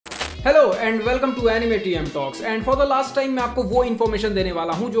Hello and welcome to AnimeTm talks. And for the last time मैं आपको वो information देने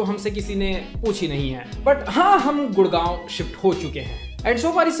वाला हूँ जो हमसे किसी ने पूछी नहीं है। बट हाँ, हम गुड़गांव शिफ्ट हो चुके हैं एंड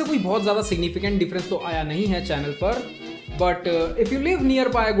सो फार इससे कोई बहुत ज्यादा सिग्निफिकेंट डिफरेंस तो आया नहीं है चैनल पर। But if you live near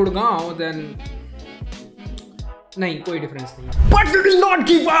by Gurgaon then नहीं, कोई डिफरेंस नहीं। But we will not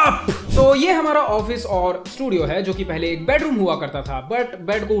give up. तो ये हमारा ऑफिस और स्टूडियो है जो कि पहले एक बेडरूम हुआ करता था, बट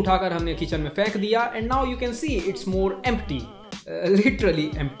बेड को उठाकर हमने किचन में फेंक दिया and now you can see it's more empty, literally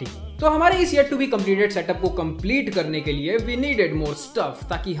empty. तो हमारे इस yet to be completed setup को कंप्लीट करने के लिए वी नीडेड मोर स्टफ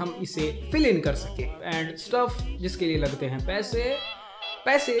ताकि हम इसे फिल इन कर सके एंड स्टफ जिसके लिए लगते हैं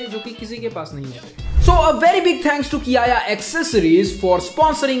पैसे जो कि किसी के पास नहीं होते। सो a very big thanks to कियाया accessories for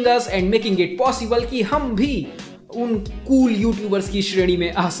sponsoring us and making it possible कि हम भी उन कूल यूट्यूबर्स की श्रेणी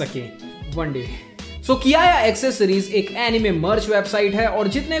में आ सके वन डे। सो कियाया एक्सेसरीज एक एनिमे मर्च वेबसाइट है और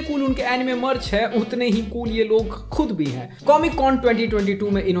जितने कूल उनके एनिमे मर्च है उतने ही कूल ये लोग खुद भी हैं। कॉमिक कॉन 2022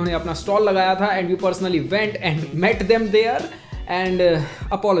 में इन्होंने अपना स्टॉल लगाया था and we personally went and met them there and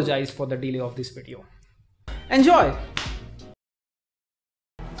apologise for the delay of this video. Enjoy.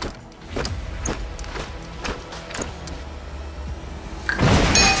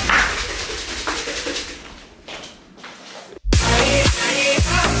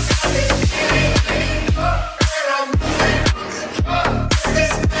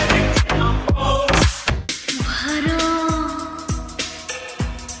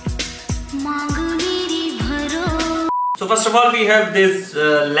 So first of all we have this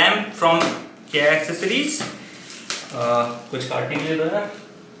lamp from Kiaya Accessories. कुछ karting ले दो यार।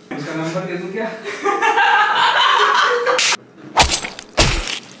 इसका नंबर दे दूं क्या?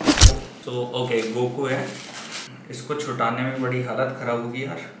 तो ओके, गोकू है। इसको छुटाने में बड़ी हालत खराब होगी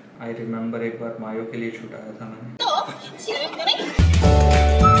यार। आई रिमेम्बर एक बार मायो के लिए छुटाया था मैंने।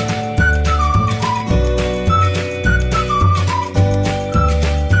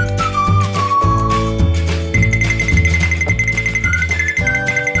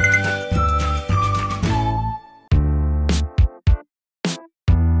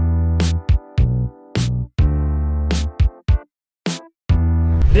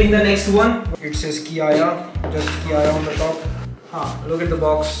 Bring the next one. It says Kiaya, just Kiaya on the top. Look at the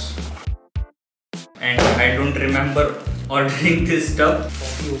box. And I don't remember ordering this stuff.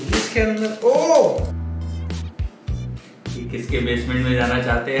 इसके अंदर oh! ये किसके बेसमेंट में जाना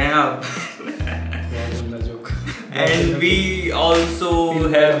चाहते हैं आप? And we also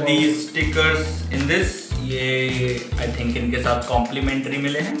have these stickers in this. ये I think इनके साथ complimentary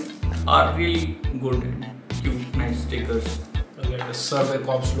मिले हैं। Are really good and cute, nice stickers. Survey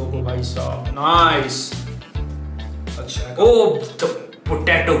cops लोगो भाई साहब, नाइस। अच्छा, oh the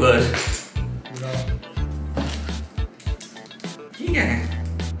potato girl, ठीक है।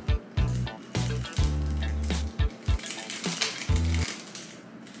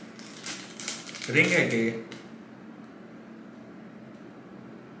 रिंग है कि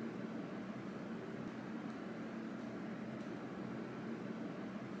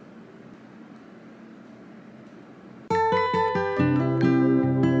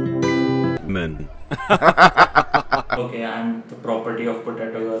Okay, I'm the property of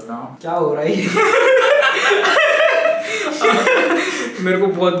potato girl now. क्या हो रहा है? मेरे को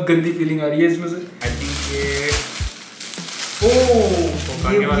बहुत गंदी फीलिंग आ रही है इसमें से। I think ये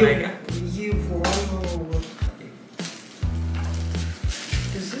ये वाला है क्या? ये होगा।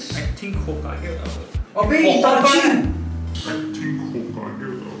 Is this? I think होकागे वाला। अबे इताची।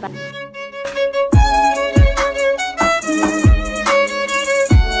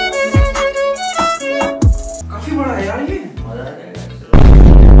 बड़ा है यार ये। मजा आ जाएगा।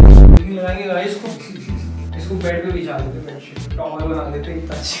 लगाएंगे गाइस इसको बेड पे बिछा देते, बेडशीट टॉवल बना देते हैं।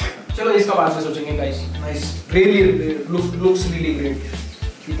 अच्छा चलो इसका बाद में सोचेंगे guys. Nice, really looks really great.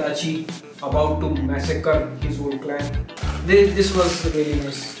 Hitachi about to massacre his whole clan. This was really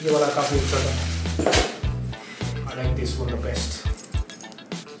nice. ये वाला काफी अच्छा था। I like this one the best.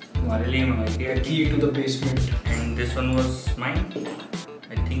 हमारे लिए मंगाई थी। की to the basement and this one was mine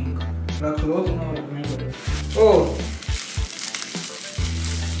I think. रख लो तुम। ओह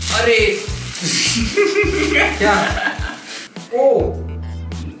अरे क्या? ओह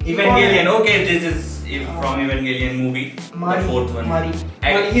Evangelion. Okay, this is from Evangelion movie, the fourth one. मारी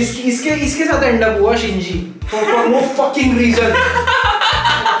इसके साथ एंड अप हुआ Shinji for no fucking reason.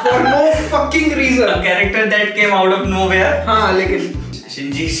 For no fucking reason. A character that came out of nowhere. हाँ लेकिन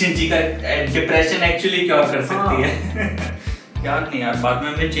शिंजी का डिप्रेशन एक्चुअली क्या कर सकती है? याद नहीं यार, बाद में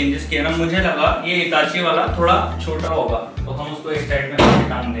हमने चेंजेस किया ना। मुझे लगा ये हिताची वाला थोड़ा छोटा होगा तो हम उसको एक साइड में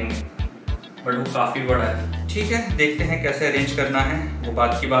टांग देंगे, बट वो काफी बड़ा है। ठीक है, देखते हैं कैसे अरेंज करना है, वो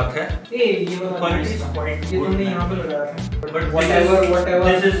बात की बात है। ये तुमने यहाँ पे लगाया था। But whatever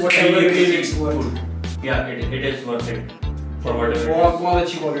this is it really is worth. good. Yeah, it is worth it for whatever. बहुत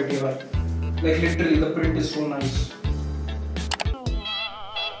अच्छी क्वालिटी है, like literally the print is so nice.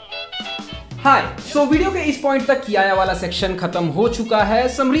 Hi, so video के इस पॉइंट तक कियाया वाला सेक्शन खत्म हो चुका है।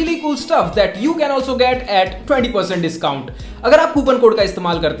 Some really cool stuff that you can also get eight 20% discount अगर आप कूपन कोड का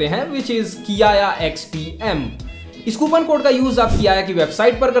इस्तेमाल करते हैं, विच इज कियाया XTM। इस कूपन कोड का यूज आप कियाया की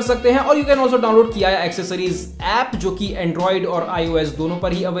वेबसाइट पर कर सकते हैं और you can also download कियाया accessories app जो कि एंड्रॉइड और iOS दोनों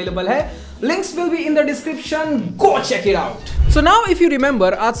पर ही अवेलेबल है। Links will be in the description, go check it out. So now if you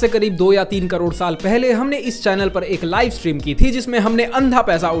remember, आज से करीब 2 या 3 करोड़ साल पहले हमने इस चैनल पर एक लाइव स्ट्रीम की थी जिसमें हमने अंधा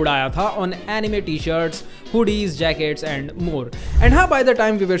पैसा उड़ाया था on anime T-shirts, hoodies, jackets and more. And हाँ, by the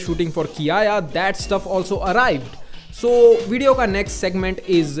time we were shooting for कियाया, that stuff also arrived. So video का next segment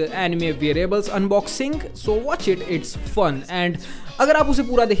is anime variables unboxing, so watch it, it's fun. And अगर आप उसे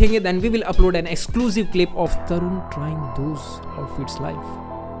पूरा देखेंगे then we will upload an exclusive clip of Tarun trying those outfits live.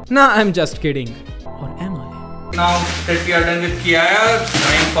 Nah, I'm just kidding. Or am I? Now that we are done with Kiaya,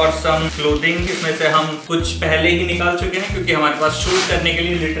 time for some clothing. इसमें से हम कुछ पहले ही निकाल चुके हैं क्योंकि हमारे पास शूट करने के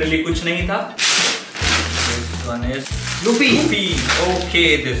लिए लिटरली कुछ नहीं था। This one is Luffy.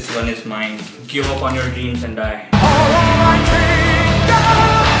 Okay, this one is mine. Give up on your dreams and die.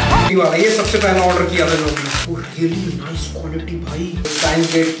 ये सबसे पहला ऑर्डर किया था जो भी। Really nice quality भाई। Science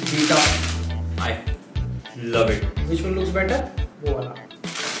Gate Beta. I love it. Which one looks better? वो वाला।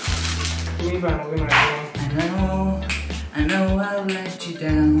 I know I'll let you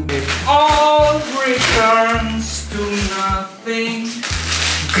down. It all returns to nothing.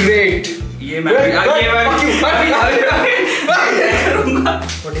 Great. ये मैं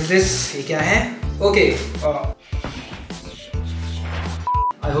What is this? ये क्या है? Okay.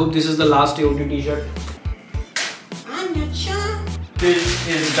 I hope this is the last AOT t-shirt. I'm not sure. This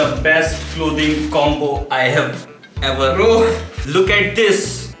is the best clothing combo I have ever. Bro, look at this.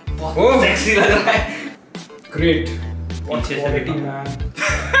 बहुत sexy लग रहा है। Great. What quality, man.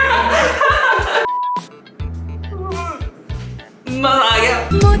 मजा आ गया।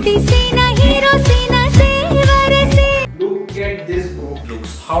 मोती सीना हीरो सीना से वरसे। Look at this, bro.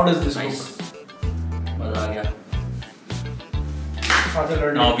 Looks. How does this nice. look? मजा आ गया।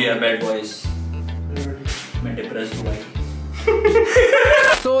 Now we are bad boys. मैं depressed हूँ भाई।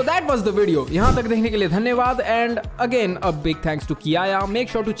 So that was the video. यहाँ तक देखने के लिए धन्यवाद and again a big thanks to कियाया। Make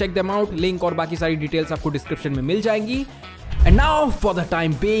sure to check them out. Link और बाकी सारी डिटेल्स आपको डिस्क्रिप्शन में मिल जाएंगी। And now for the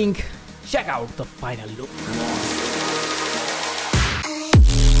time being, check out the final look.